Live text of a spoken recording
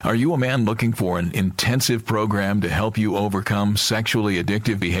Are you a man looking for an intensive program to help you overcome sexually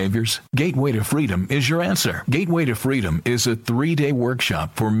addictive behaviors? Gateway to Freedom is your answer. Gateway to Freedom is a 3-day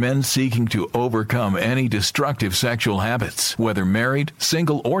workshop for men seeking to overcome any destructive sexual habits. Whether married,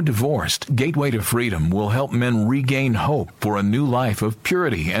 single, or divorced, Gateway to Freedom will help men regain hope for a new life of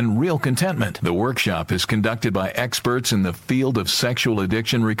purity and real contentment. The workshop is conducted by experts in the field of sexual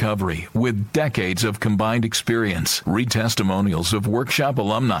addiction recovery with decades of combined experience. Read testimonials of workshop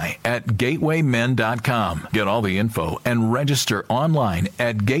alumni at gatewaymen.com. Get all the info and register online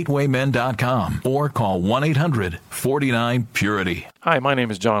at gatewaymen.com or call 1-800-49-PURITY. Hi, my name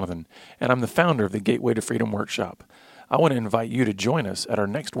is Jonathan, and I'm the founder of the Gateway to Freedom Workshop. I want to invite you to join us at our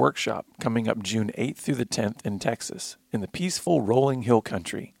next workshop coming up June 8th through the 10th in Texas, in the peaceful Rolling Hill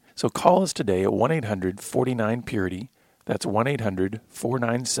Country. So call us today at 1-800-49-PURITY. That's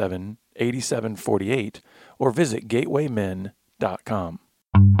 1-800-497-8748, or visit gatewaymen.com.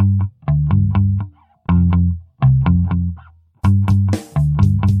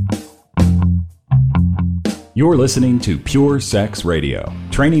 You're listening to Pure Sex Radio,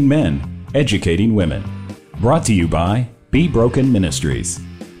 training men, educating women. Brought to you by Be Broken Ministries.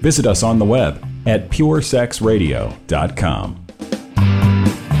 Visit us on the web at puresexradio.com.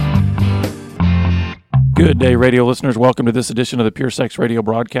 Good day, radio listeners. Welcome to this edition of the Pure Sex Radio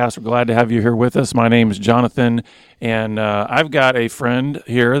broadcast. We're glad to have you here with us. My name is Jonathan, and I've got a friend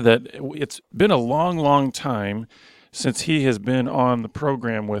here that it's been a long, long time since he has been on the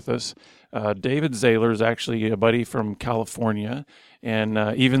program with us. David Zahler is actually a buddy from California, and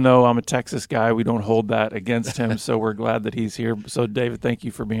even though I'm a Texas guy, we don't hold that against him, so we're glad that he's here. So, David, thank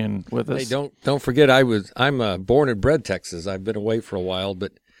you for being with us. Hey, don't forget, I'm born and bred Texas. I've been away for a while,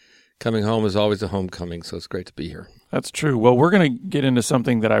 but coming home is always a homecoming, so it's great to be here. That's true. Well, we're going to get into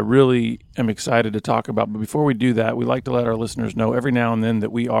something that I really am excited to talk about, but before we do that, we like to let our listeners know every now and then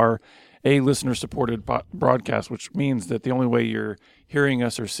that we are a listener-supported broadcast, which means that the only way you're hearing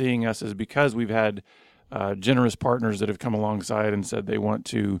us or seeing us is because we've had generous partners that have come alongside and said they want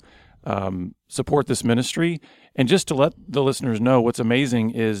to support this ministry. And just to let the listeners know, what's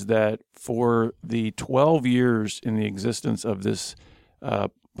amazing is that for the 12 years in the existence of this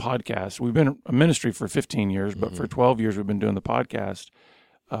podcast, we've been a ministry for 15 years, but for 12 years we've been doing the podcast.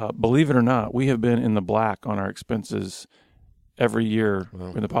 Believe it or not, we have been in the black on our expenses every year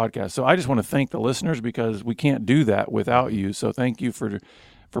in the podcast. So I just want to thank the listeners because we can't do that without you. So thank you for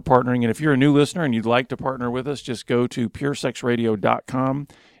partnering. And if you're a new listener and you'd like to partner with us, just go to puresexradio.com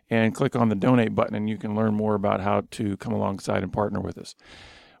and click on the donate button, and you can learn more about how to come alongside and partner with us.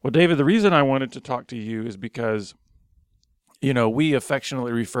 Well, David, the reason I wanted to talk to you is because, you know, we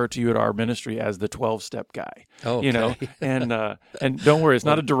affectionately refer to you at our ministry as the 12-step guy. Oh, okay. You know, and don't worry, it's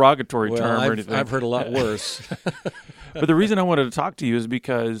not a derogatory term or anything. I've heard a lot worse. But the reason I wanted to talk to you is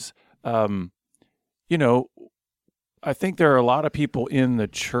because, you know, I think there are a lot of people in the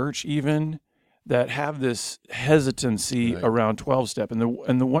church even that have this hesitancy around 12-step. And the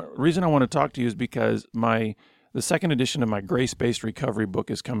reason I want to talk to you is because the second edition of my Grace-Based Recovery book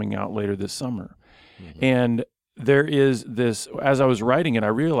is coming out later this summer. Mm-hmm. And there is this, as I was writing it, I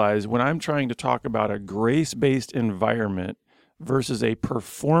realized when I'm trying to talk about a grace-based environment versus a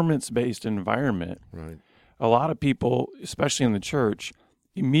performance-based environment, right, a lot of people, especially in the church,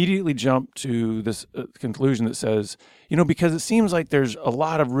 immediately jump to this conclusion that says, you know, because it seems like there's a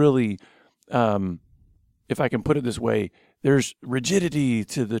lot of really, if I can put it this way, there's rigidity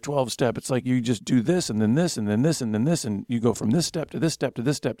to the 12-step. It's like you just do this and then this and then this and then this, and you go from this step to this step to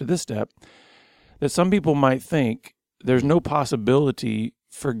this step to this step, that some people might think there's no possibility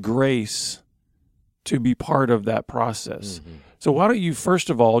for grace to be part of that process. Mm-hmm. So why don't you, first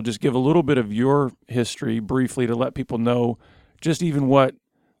of all, just give a little bit of your history briefly to let people know just even what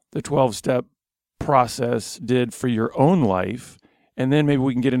the 12-step process did for your own life, and then maybe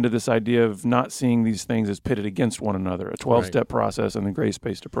we can get into this idea of not seeing these things as pitted against one another, a 12-step process and the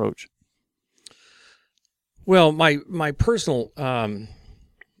grace-based approach. Well, my personal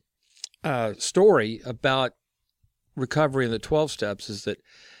story about recovery in the 12 steps is that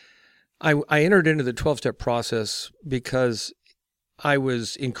I entered into the 12-step process because I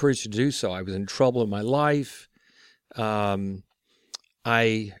was encouraged to do so. I was in trouble in my life. I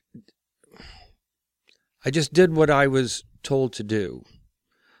just did what I was told to do.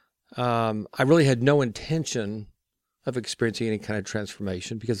 I really had no intention of experiencing any kind of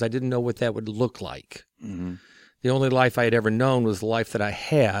transformation because I didn't know what that would look like. Mm-hmm. The only life I had ever known was the life that I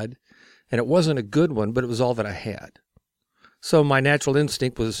had, and it wasn't a good one, but it was all that I had. So my natural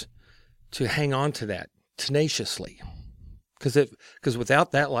instinct was to hang on to that tenaciously, because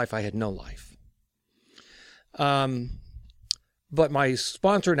without that life, I had no life. But my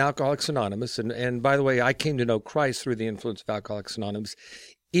sponsor in Alcoholics Anonymous, and by the way, I came to know Christ through the influence of Alcoholics Anonymous,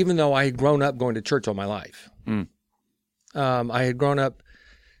 even though I had grown up going to church all my life. I had grown up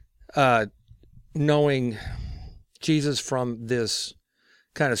knowing Jesus from this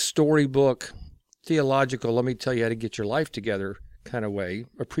kind of storybook, theological, let me tell you how to get your life together kind of way,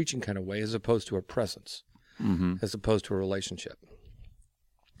 a preaching kind of way, as opposed to a presence, as opposed to a relationship.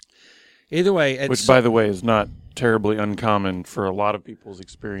 Either way. Which, by the way, is not terribly uncommon for a lot of people's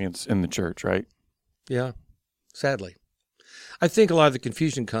experience in the church, right? Yeah, sadly. I think a lot of the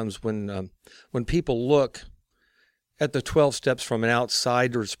confusion comes when people look at the 12 steps from an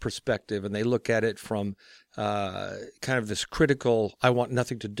outsider's perspective, and they look at it from kind of this critical, I want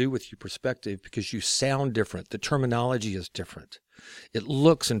nothing to do with you perspective because you sound different. The terminology is different. It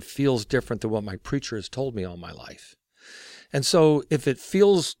looks and feels different than what my preacher has told me all my life. And so if it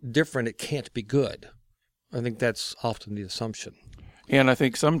feels different, it can't be good. I think that's often the assumption. And I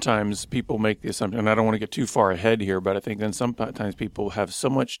think sometimes people make the assumption, and I don't want to get too far ahead here, but I think then sometimes people have so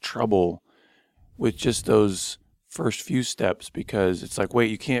much trouble with just those first few steps because it's like,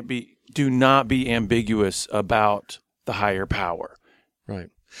 wait, do not be ambiguous about the higher power. Right.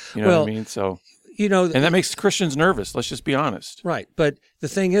 You know what I mean? So, and that makes Christians nervous. Let's just be honest. Right. But the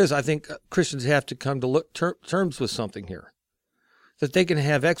thing is, I think Christians have to come to terms with something here. That they can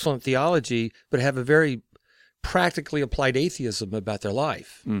have excellent theology, but have a very practically applied atheism about their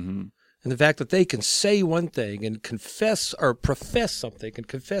life. Mm-hmm. And the fact that they can say one thing and confess or profess something and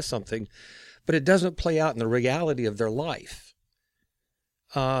confess something, but it doesn't play out in the reality of their life.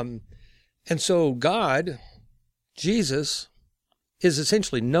 And so God, Jesus, is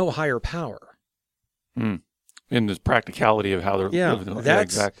essentially no higher power. In the practicality of how they're living. Yeah,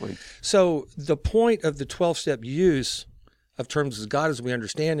 exactly. So the point of the 12-step use of terms as God as we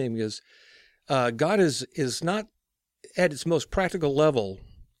understand him is God is not, at its most practical level,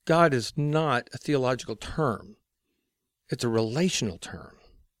 God is not a theological term. It's a relational term.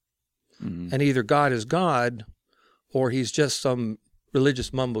 Mm-hmm. And either God is God or he's just some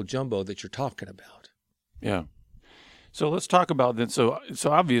religious mumbo-jumbo that you're talking about. Yeah. So let's talk about that. So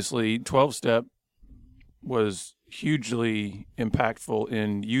obviously 12-step was hugely impactful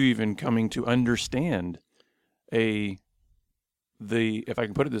in you even coming to understand if I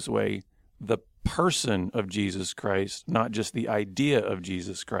can put it this way, the person of Jesus Christ, not just the idea of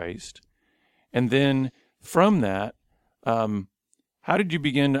Jesus Christ. And then from that, how did you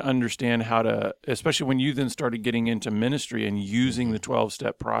begin to understand how to, especially when you then started getting into ministry and using the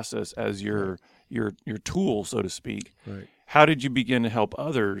 12-step process as your tool, so to speak? Right. How did you begin to help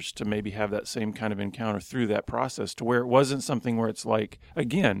others to maybe have that same kind of encounter through that process to where it wasn't something where it's like,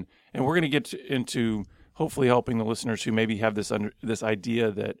 again, and we're going to get into hopefully helping the listeners who maybe have this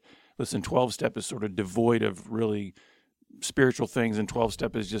idea that, listen, 12-step is sort of devoid of really spiritual things, and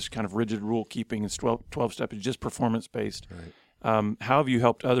 12-step is just kind of rigid rule-keeping, and 12-step is just performance-based. Right. How have you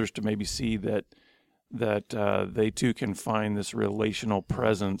helped others to maybe see that they too can find this relational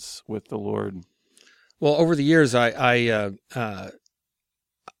presence with the Lord? Well, over the years, the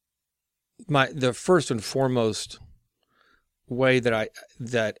first and foremost way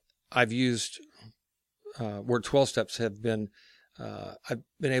that I've used where 12 steps have been, I've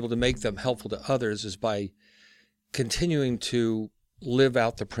been able to make them helpful to others is by continuing to live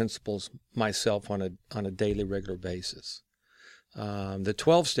out the principles myself on a daily, regular basis. The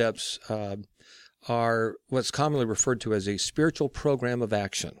 12 steps are what's commonly referred to as a spiritual program of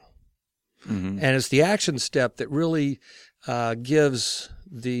action. Mm-hmm. And it's the action step that really gives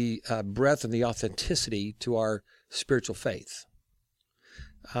the breadth and the authenticity to our spiritual faith.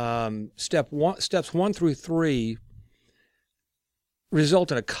 Steps 1 through 3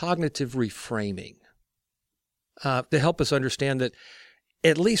 result in a cognitive reframing to help us understand that,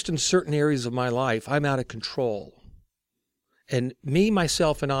 at least in certain areas of my life, I'm out of control. And me,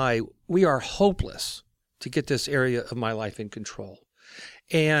 myself, and I, we are hopeless to get this area of my life in control.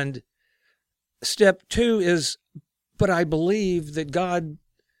 And step 2 is, but I believe that God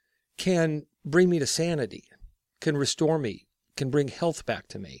can bring me to sanity, can restore me, can bring health back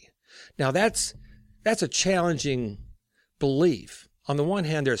to me. Now that's a challenging belief. On the one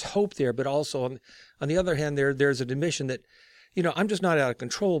hand, there's hope there, but also on the other hand, there's an admission that, I'm just not out of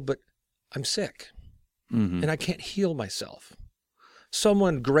control, but I'm sick, and I can't heal myself.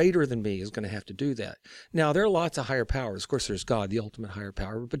 Someone greater than me is going to have to do that. Now, there are lots of higher powers. Of course, there's God, the ultimate higher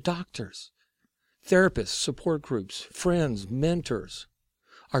power, but doctors, therapists, support groups, friends, mentors,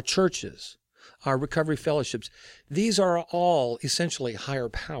 our churches, our recovery fellowships, these are all essentially higher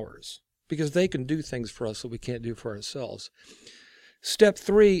powers because they can do things for us that we can't do for ourselves. Step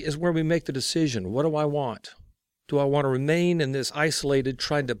 3 is where we make the decision. What do I want? Do I want to remain in this isolated,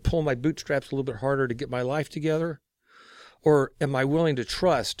 trying to pull my bootstraps a little bit harder to get my life together? Or am I willing to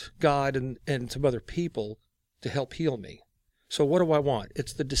trust God and some other people to help heal me? So what do I want?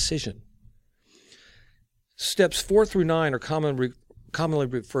 It's the decision. Steps 4 through 9 are commonly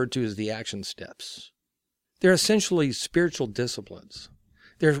referred to as the action steps. They're essentially spiritual disciplines.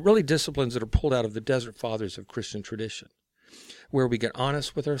 They're really disciplines that are pulled out of the Desert Fathers of Christian tradition, where we get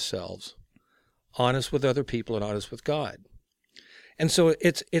honest with ourselves, honest with other people, and honest with God. And so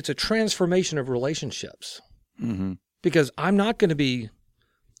it's a transformation of relationships. Mm-hmm. Because I'm not going to be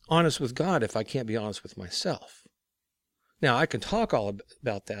honest with God if I can't be honest with myself. Now, I can talk all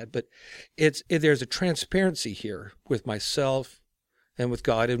about that, but there's a transparency here with myself and with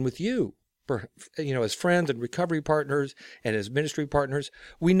God and with you. As friends and recovery partners and as ministry partners,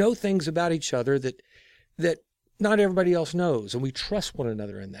 we know things about each other that not everybody else knows, and we trust one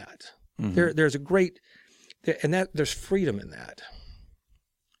another in that. Mm-hmm. There's freedom in that.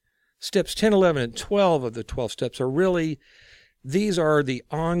 Steps 10, 11, and 12 of the 12 steps these are the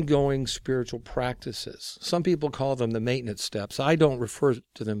ongoing spiritual practices. Some people call them the maintenance steps. I don't refer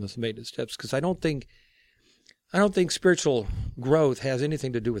to them as maintenance steps because I don't think spiritual growth has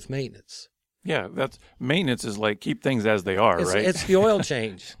anything to do with maintenance. Yeah, maintenance is like keep things as they are, right? It's the oil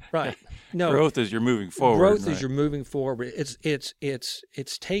change, right? No, growth is you're moving forward. Growth is you're moving forward.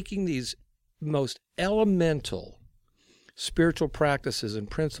 It's taking these most elemental spiritual practices and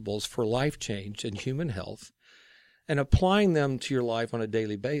principles for life change and human health and applying them to your life on a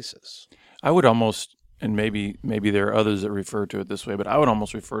daily basis. I would almost, and maybe there are others that refer to it this way, but I would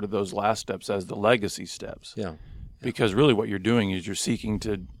almost refer to those last steps as the legacy steps. Yeah. Because really what you're doing is you're seeking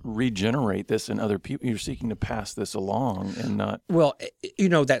to regenerate this in other people. You're seeking to pass this along and not... Well,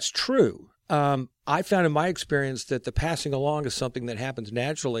 that's true. I found in my experience that the passing along is something that happens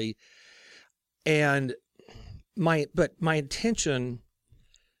naturally, and my intention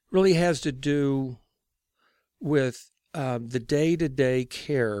really has to do with the day-to-day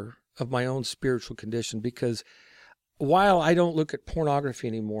care of my own spiritual condition, because while I don't look at pornography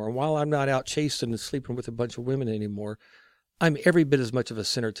anymore, and while I'm not out chasing and sleeping with a bunch of women anymore, I'm every bit as much of a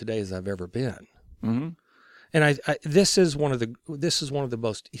sinner today as I've ever been. Mm-hmm. And this is one of the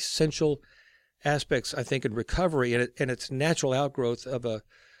most essential aspects, I think, in recovery, and it's a natural outgrowth of a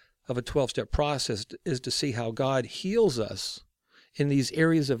 12-step process is to see how God heals us in these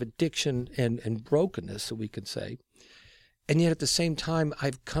areas of addiction and brokenness, so we can say. And yet at the same time,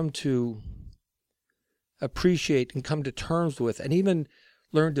 I've come to appreciate and come to terms with and even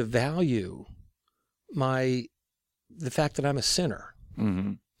learn to value the fact that I'm a sinner.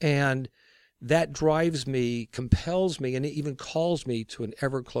 Mm-hmm. And that drives me, compels me, and it even calls me to an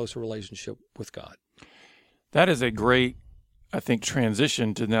ever closer relationship with God. That is a great, I think,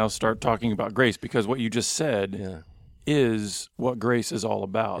 transition to now start talking about grace, because what you just said is what grace is all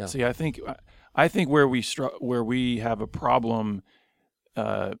about. Yeah. See, I think where we have a problem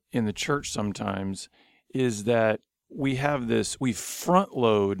in the church sometimes is that we front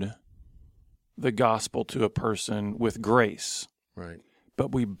load the gospel to a person with grace. Right.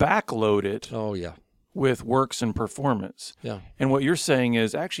 But we backload it with works and performance. Yeah. And what you're saying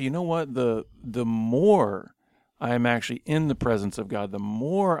is, actually, you know what? The more I'm actually in the presence of God, the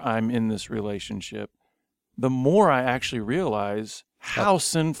more I'm in this relationship, the more I actually realize how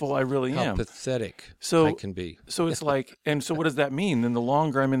sinful I really am. How pathetic I can be. So it's like, and so what does that mean? Then the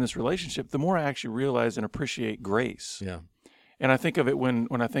longer I'm in this relationship, the more I actually realize and appreciate grace. Yeah. And I think of it when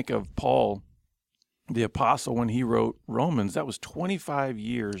I think of Paul, the apostle, when he wrote Romans, that was 25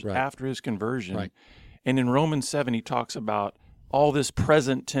 years after his conversion. Right. And in Romans 7, he talks about all this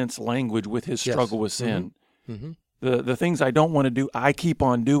present tense language with his struggle with sin. Mm-hmm. The things I don't want to do, I keep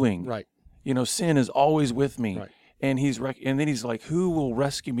on doing. Right. Sin is always with me. Right. And and then he's like, who will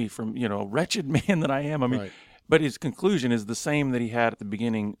rescue me from, wretched man that I am? I mean, but his conclusion is the same that he had at the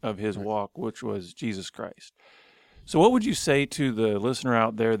beginning of his walk, which was Jesus Christ. So what would you say to the listener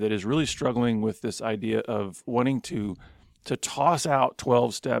out there that is really struggling with this idea of wanting to toss out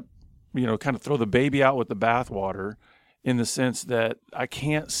 12-step, kind of throw the baby out with the bathwater, in the sense that I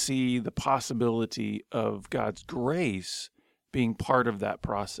can't see the possibility of God's grace being part of that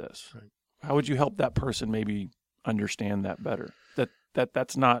process? Right. How would you help that person maybe understand that better?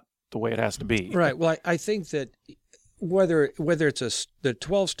 That's not the way it has to be. Right. Well, I think that whether it's the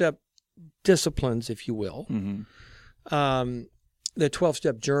 12-step disciplines, if you will, mm-hmm. The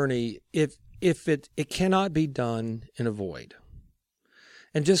 12-step journey, if it cannot be done in a void.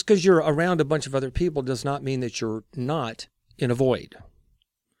 And just because you're around a bunch of other people does not mean that you're not in a void.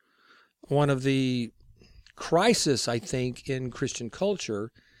 One of the crises, I think, in Christian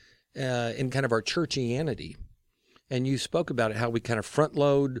culture, in kind of our churchianity, And you spoke about it, how we kind of front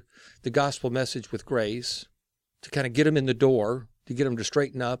load the gospel message with grace to kind of get them in the door, to get them to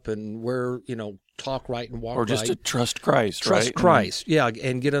straighten up and talk right and walk right. Or just to trust Christ, right? Trust Christ, yeah,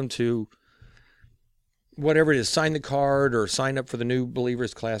 and get them to whatever it is, sign the card or sign up for the new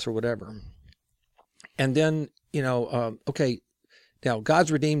believers class or whatever. And then, okay, now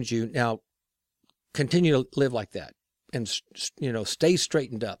God's redeemed you. Now continue to live like that and, stay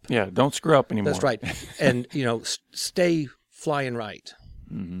straightened up. Yeah, don't screw up anymore. That's right. And, stay flying right.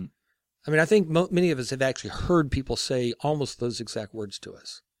 Mm-hmm. I mean, I think many of us have actually heard people say almost those exact words to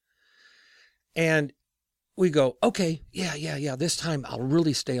us. And we go, okay, yeah, this time I'll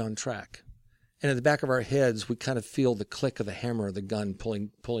really stay on track. And in the back of our heads, we kind of feel the click of the hammer of the gun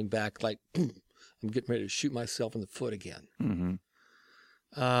pulling back, like I'm getting ready to shoot myself in the foot again. Mm-hmm.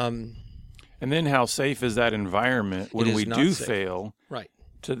 And then how safe is that environment when we do fail? Right.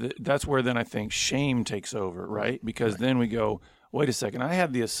 That's where then I think shame takes over, right? Because then we go, wait a second, I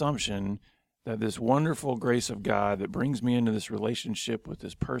had the assumption that this wonderful grace of God that brings me into this relationship with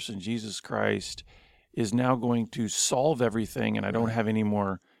this person, Jesus Christ, is now going to solve everything and I don't have any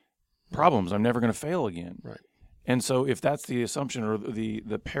more problems. I'm never going to fail again. Right. And so if that's the assumption or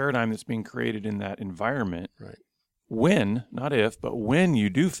the paradigm that's being created in that environment, right. When, not if, but when you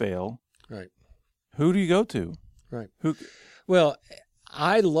do fail, right. Who do you go to? Right. Well,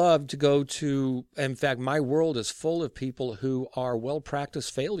 I love to go to, in fact, my world is full of people who are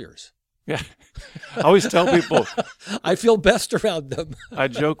well-practiced failures. Yeah. I always tell people. I feel best around them. I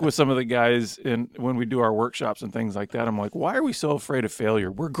joke with some of the guys when we do our workshops and things like that. I'm like, why are we so afraid of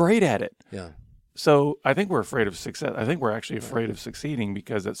failure? We're great at it. Yeah. So I think we're afraid of success. I think we're actually afraid of succeeding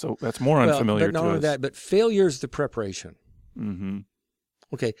because that's more unfamiliar but not to only us. that, but failure is the preparation. Mm-hmm.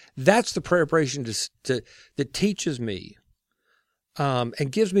 Okay, that's the preparation that teaches me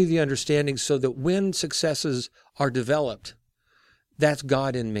and gives me the understanding so that when successes are developed, that's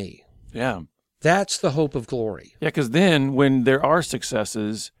God in me. Yeah. That's the hope of glory. Yeah, because then when there are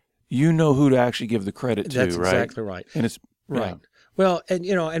successes, you know who to actually give the credit to, That's right? That's exactly right. And it's right. Yeah. Well,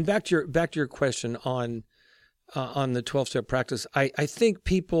 and back to your question on the 12-step practice, I think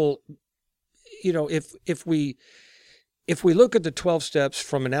people, if we look at the 12 steps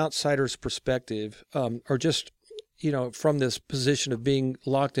from an outsider's perspective, or just, from this position of being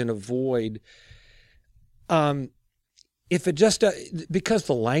locked in a void, if it just, because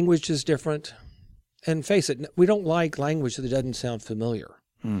the language is different, and face it, we don't like language that doesn't sound familiar.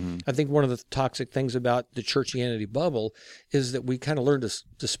 Mm-hmm. I think one of the toxic things about the churchianity bubble is that we kind of learn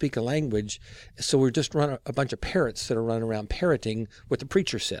to speak a language, so we're just run a bunch of parrots that are running around parroting what the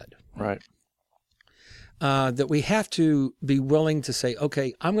preacher said. Right. That we have to be willing to say,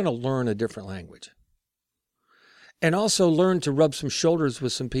 okay, I'm going to learn a different language. And also learn to rub some shoulders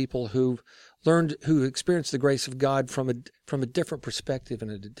with some people who experienced the grace of God from a different perspective in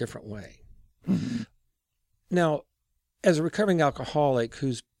a different way. Mm-hmm. Now, as a recovering alcoholic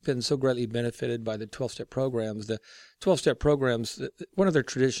who's been so greatly benefited by the 12-step programs, one of their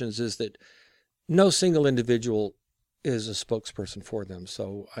traditions is that no single individual is a spokesperson for them.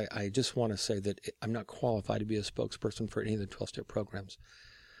 So I just want to say that I'm not qualified to be a spokesperson for any of the 12-step programs.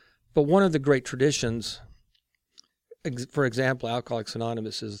 But one of the great traditions, for example, Alcoholics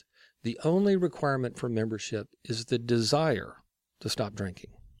Anonymous, is the only requirement for membership is the desire to stop drinking.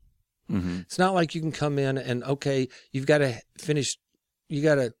 Mm-hmm. It's not like you can come in and, okay, you've got to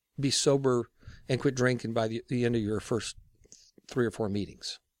be sober and quit drinking by the end of your first 3 or 4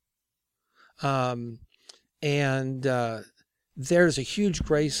 meetings. There's a huge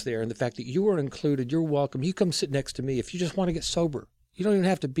grace there in the fact that you are included, you're welcome. You come sit next to me if you just want to get sober. You don't even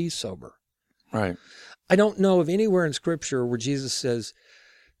have to be sober. Right. I don't know of anywhere in Scripture where Jesus says,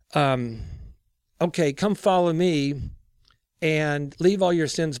 okay, come follow me and leave all your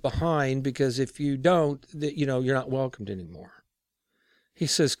sins behind, because if you don't, you're not welcomed anymore. He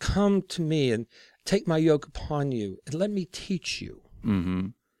says, come to me and take my yoke upon you and let me teach you. Mm-hmm.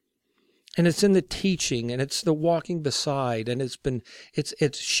 And it's in the teaching, and it's the walking beside, and it's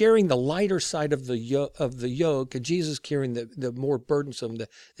sharing the lighter side of the yoke, and Jesus carrying the more burdensome,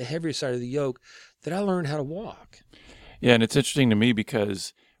 the heavier side of the yoke, that I learned how to walk. Yeah, and it's interesting to me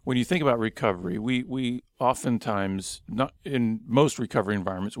because when you think about recovery, we oftentimes, not in most recovery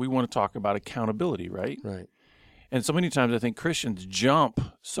environments, we want to talk about accountability, right? Right. And so many times I think Christians jump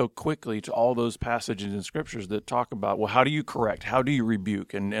so quickly to all those passages in Scriptures that talk about, well, how do you correct? How do you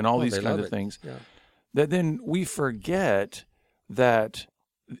rebuke? And all these kinds of things. Yeah. That then we forget that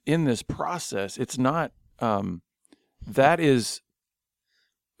in this process, it's not,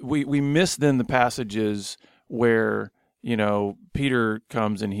 we miss then the passages where Peter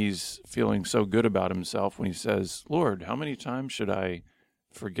comes and he's feeling so good about himself when he says, Lord, how many times should I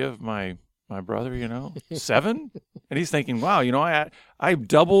forgive my brother, 7? And he's thinking, wow, I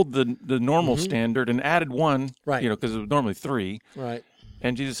doubled the normal standard and added 1, right? Because it was normally 3. Right.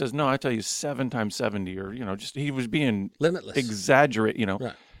 And Jesus says, no, I tell you 7 times 70, or, just he was being limitless, exaggerate,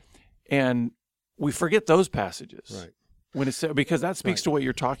 Right. And we forget those passages. Right. When it's because that speaks to what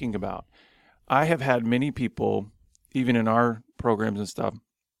you're talking about. I have had many people, even in our programs and stuff,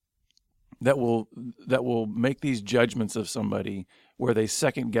 that will make these judgments of somebody where they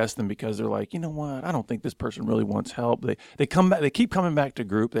second guess them because they're like, you know what, I don't think this person really wants help. They come back, they keep coming back to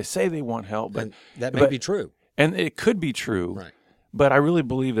group. They say they want help, but and that may be true, and it could be true. Right. But I really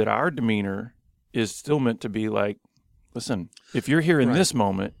believe that our demeanor is still meant to be like, listen, if you're here in this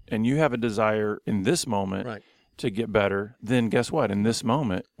moment and you have a desire in this moment to get better, then guess what? In this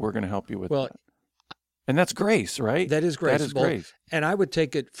moment, we're going to help you with that. And that's grace, right? That is grace. That is grace. And I would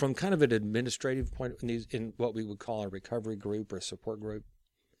take it from kind of an administrative point in what we would call a recovery group or a support group.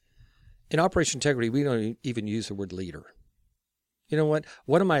 In Operation Integrity, we don't even use the word leader. You know what?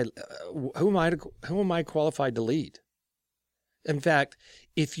 What am I? Who am I qualified to lead? In fact,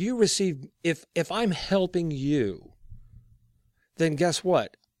 if I'm helping you, then guess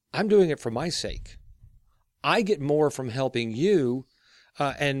what? I'm doing it for my sake. I get more from helping you.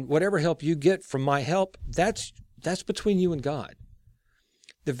 And whatever help you get from my help, that's between you and God.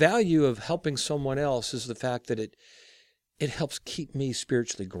 The value of helping someone else is the fact that it helps keep me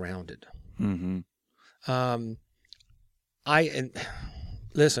spiritually grounded. Mm-hmm.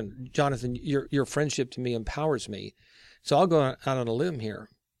 Listen, Jonathan, your friendship to me empowers me. So I'll go out on a limb here.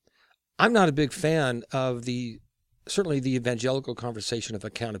 I'm not a big fan of certainly the evangelical conversation of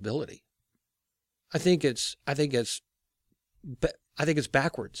accountability. I think it's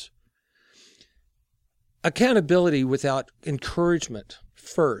backwards. Accountability without encouragement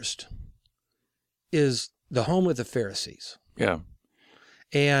first is the home of the Pharisees. Yeah.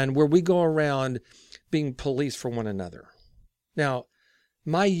 And where we go around being police for one another. Now,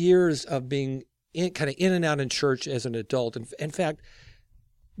 my years of being in and out in church as an adult, in fact,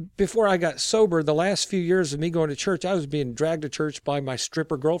 before I got sober, the last few years of me going to church, I was being dragged to church by my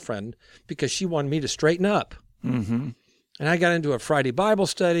stripper girlfriend because she wanted me to straighten up. Mm-hmm. And I got into a Friday Bible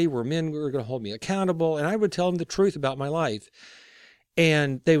study where men were going to hold me accountable, and I would tell them the truth about my life.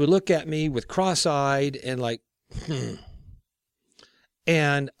 And they would look at me with cross-eyed and like,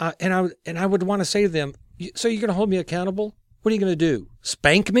 And I would want to say to them, so you're going to hold me accountable? What are you going to do?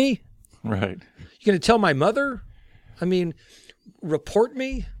 Spank me? Right. You're going to tell my mother? I mean, report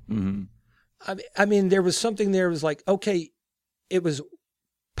me? Mm-hmm. I mean, there was something there that was like, okay, it was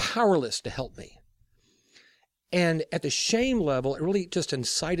powerless to help me. And at the shame level, it really just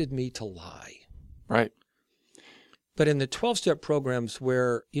incited me to lie. Right. But in the 12-step programs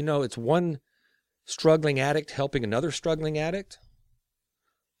where, it's one struggling addict helping another struggling addict,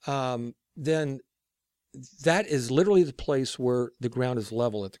 then that is literally the place where the ground is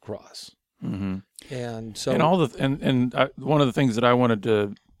level at the cross. Mm-hmm. And so, one of the things that I wanted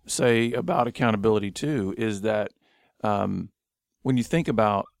to say about accountability too is that when you think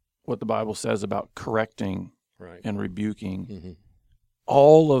about what the Bible says about correcting and rebuking,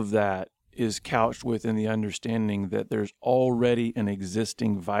 all of that is couched within the understanding that there's already an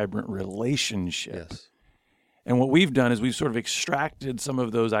existing vibrant relationship. Yes. And what we've done is we've sort of extracted some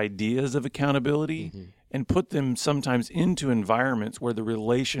of those ideas of accountability and put them sometimes into environments where the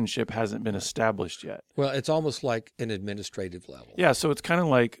relationship hasn't been established yet. Well, it's almost like an administrative level. Yeah, so it's kind of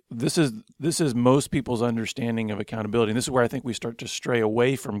like this is most people's understanding of accountability. And this is where I think we start to stray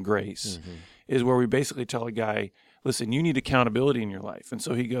away from grace, is where we basically tell a guy, listen, you need accountability in your life. And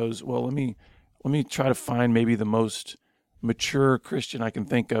so he goes, well, let me try to find maybe the most mature Christian I can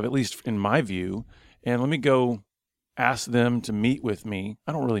think of, at least in my view, and let me go ask them to meet with me.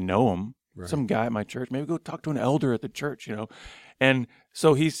 I don't really know them. Right. Some guy at my church. Maybe go talk to an elder at the church, And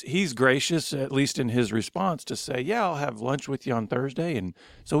so he's gracious, at least in his response, to say, yeah, I'll have lunch with you on Thursday. And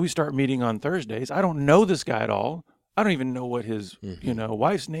so we start meeting on Thursdays. I don't know this guy at all. I don't even know what his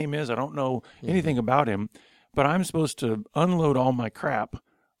wife's name is. I don't know anything about him. But I'm supposed to unload all my crap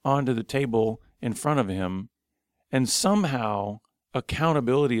onto the table in front of him. And somehow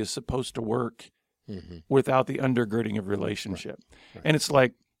accountability is supposed to work without the undergirding of relationship. Right. And it's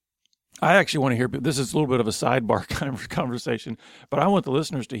like, I actually want to hear, this is a little bit of a sidebar kind of conversation, but I want the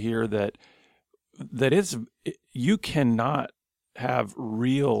listeners to hear that you cannot have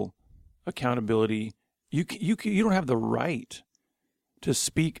real accountability. You don't have the right to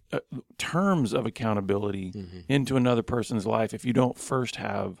speak terms of accountability into another person's life if you don't first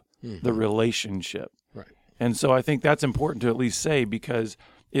have the relationship. Right. And so I think that's important to at least say, because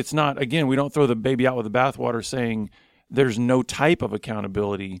it's not, again, we don't throw the baby out with the bathwater saying there's no type of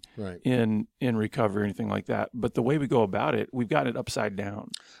accountability in recovery or anything like that. But the way we go about it, we've got it upside down.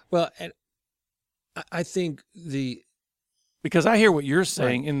 Well, and I think because I hear what you're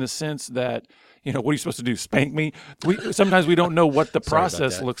saying in the sense that, what are you supposed to do? Spank me? Sometimes we don't know what the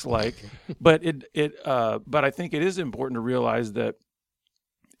process looks like, but but I think it is important to realize that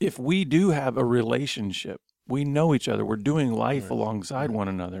if we do have a relationship, we know each other, we're doing life alongside one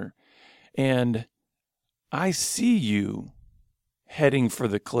another, and I see you heading for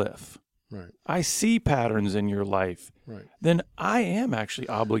the cliff. Right. I see patterns in your life. Right. Then I am actually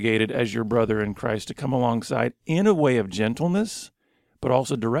obligated as your brother in Christ to come alongside in a way of gentleness, but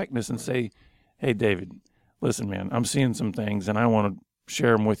also directness, and say, hey, David, listen, man, I'm seeing some things and I want to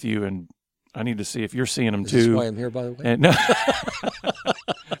share them with you, and I need to see if you're seeing them too. Is this why I'm here, by the way? And, no.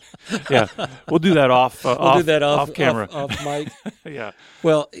 Yeah, we'll do that off camera. Off mic. Yeah.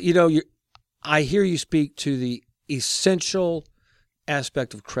 Well, I hear you speak to the essential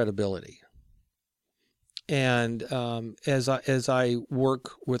aspect of credibility. And as I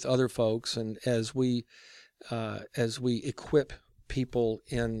work with other folks, and as we equip people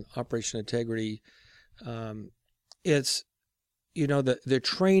in Operation Integrity, it's the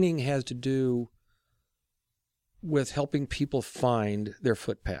training has to do with helping people find their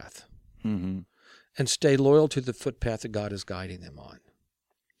footpath and stay loyal to the footpath that God is guiding them on.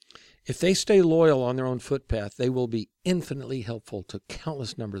 If they stay loyal on their own footpath, they will be infinitely helpful to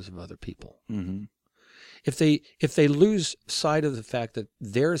countless numbers of other people. Mm-hmm. If they lose sight of the fact that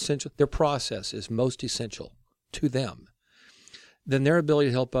their process is most essential to them, then their ability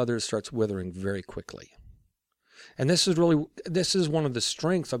to help others starts withering very quickly. And this is one of the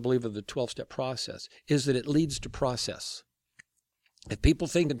strengths, I believe, of the 12-step process, is that it leads to process. If people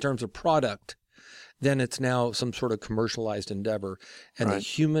think in terms of product, then it's now some sort of commercialized endeavor, and the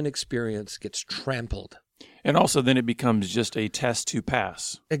human experience gets trampled. And also then it becomes just a test to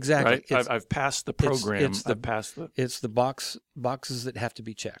pass. Exactly. Right? I've passed the program. It's the boxes that have to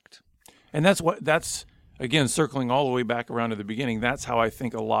be checked. And that's again, circling all the way back around to the beginning, that's how I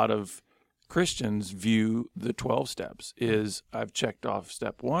think a lot of Christians view the 12 steps is I've checked off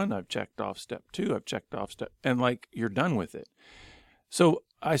step 1, I've checked off step 2, I've checked off step, and like you're done with it. So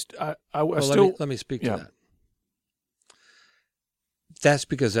let me speak to that. That's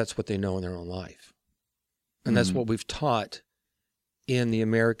because that's what they know in their own life. And that's what we've taught in the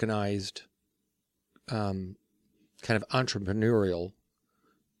Americanized kind of entrepreneurial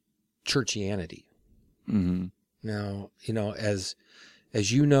churchianity. Mm-hmm. Now, as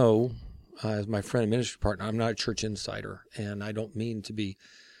you know, as my friend and ministry partner, I'm not a church insider, and I don't mean to be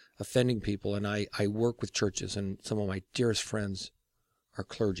offending people. And I work with churches, and some of my dearest friends are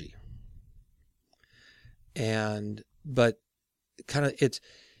clergy. But kind of it's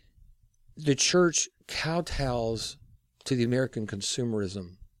the church kowtows to the American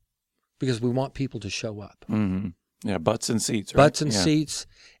consumerism because we want people to show up. Mm-hmm. Yeah, butts and seats, right? Butts and seats.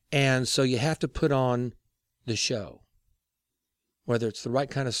 And so you have to put on the show, whether it's the right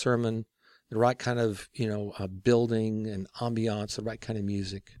kind of sermon, the right kind of, building and ambiance, the right kind of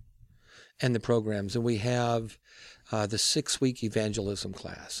music, and the programs. And we have the 6-week evangelism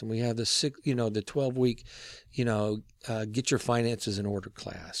class, and we have the 12-week, get your finances in order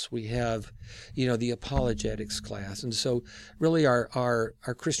class. We have, the apologetics class. And so really our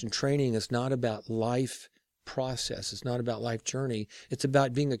Christian training is not about life process. It's not about life journey. It's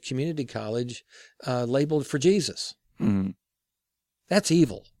about being a community college labeled for Jesus. Mm-hmm. That's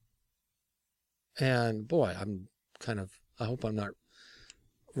evil. And boy, I hope I'm not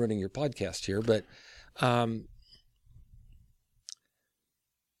running your podcast here, but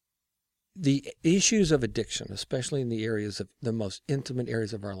the issues of addiction, especially in the areas of the most intimate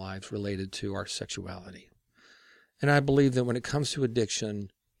areas of our lives related to our sexuality. And I believe that when it comes to addiction,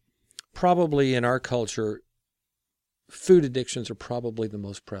 probably in our culture, food addictions are probably the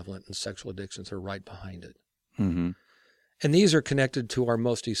most prevalent, and sexual addictions are right behind it. Mm-hmm. And these are connected to our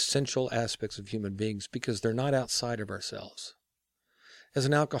most essential aspects of human beings because they're not outside of ourselves. As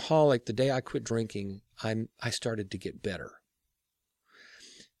an alcoholic, the day I quit drinking, I started to get better.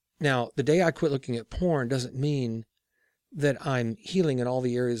 Now, the day I quit looking at porn doesn't mean that I'm healing in all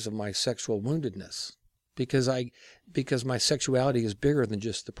the areas of my sexual woundedness, because my sexuality is bigger than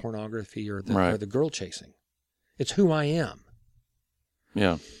just the pornography or the girl chasing. It's who I am.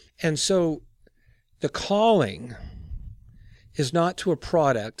 Yeah. And so the calling is not to a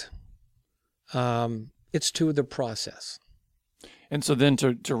product, it's to the process. And so then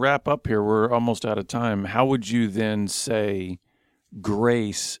to wrap up here, we're almost out of time. How would you then say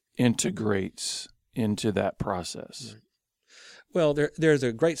grace integrates into that process? Well, there's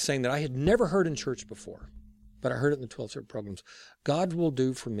a great saying that I had never heard in church before, but I heard it in the 12-step programs. God will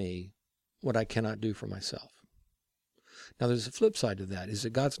do for me what I cannot do for myself. Now, there's a flip side to that, is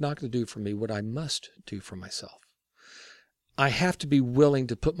that God's not going to do for me what I must do for myself. I have to be willing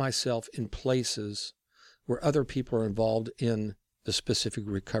to put myself in places where other people are involved in the specific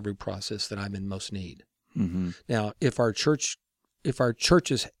recovery process that I'm in most need. Mm-hmm. Now, if one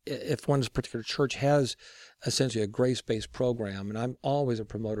particular church has essentially a grace-based program, and I'm always a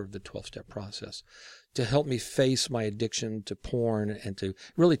promoter of the 12-step process, to help me face my addiction to porn and to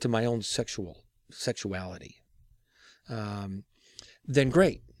my own sexuality, then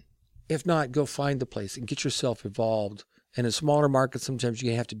great. If not, go find the place and get yourself involved. And in smaller markets, sometimes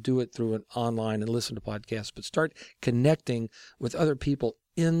you have to do it through an online and listen to podcasts, but start connecting with other people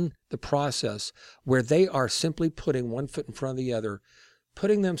in the process where they are simply putting one foot in front of the other,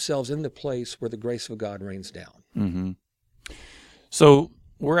 putting themselves in the place where the grace of God rains down. Mm-hmm. So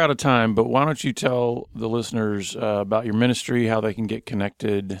we're out of time, but why don't you tell the listeners about your ministry, how they can get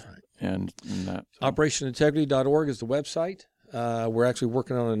connected, and that. OperationIntegrity.org is the website. We're actually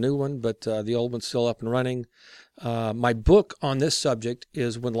working on a new one, but the old one's still up and running. My book on this subject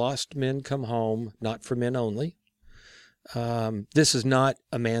is When Lost Men Come Home, Not for Men Only. This is not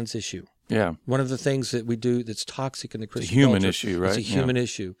a man's issue. Yeah. One of the things that we do that's toxic in the Christian culture. It's a human issue, right? It's a human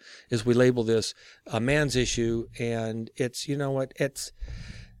issue, is we label this a man's issue, and it's, you know what, it's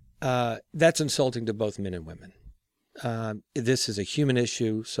that's insulting to both men and women. This is a human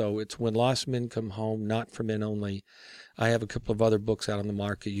issue, so it's When Lost Men Come Home, Not for Men Only. I have a couple of other books out on the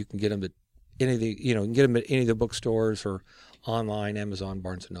market. You can get them at any of the, you can get them at any of the bookstores or online, Amazon,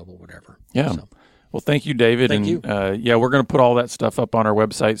 Barnes & Noble, whatever. Yeah. So. Well, thank you, David. Thank you. We're going to put all that stuff up on our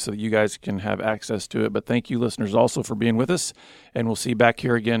website so that you guys can have access to it. But thank you, listeners, also for being with us. And we'll see you back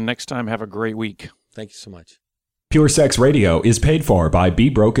here again next time. Have a great week. Thank you so much. Pure Sex Radio is paid for by Be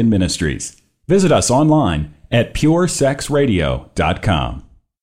Broken Ministries. Visit us online at puresexradio.com.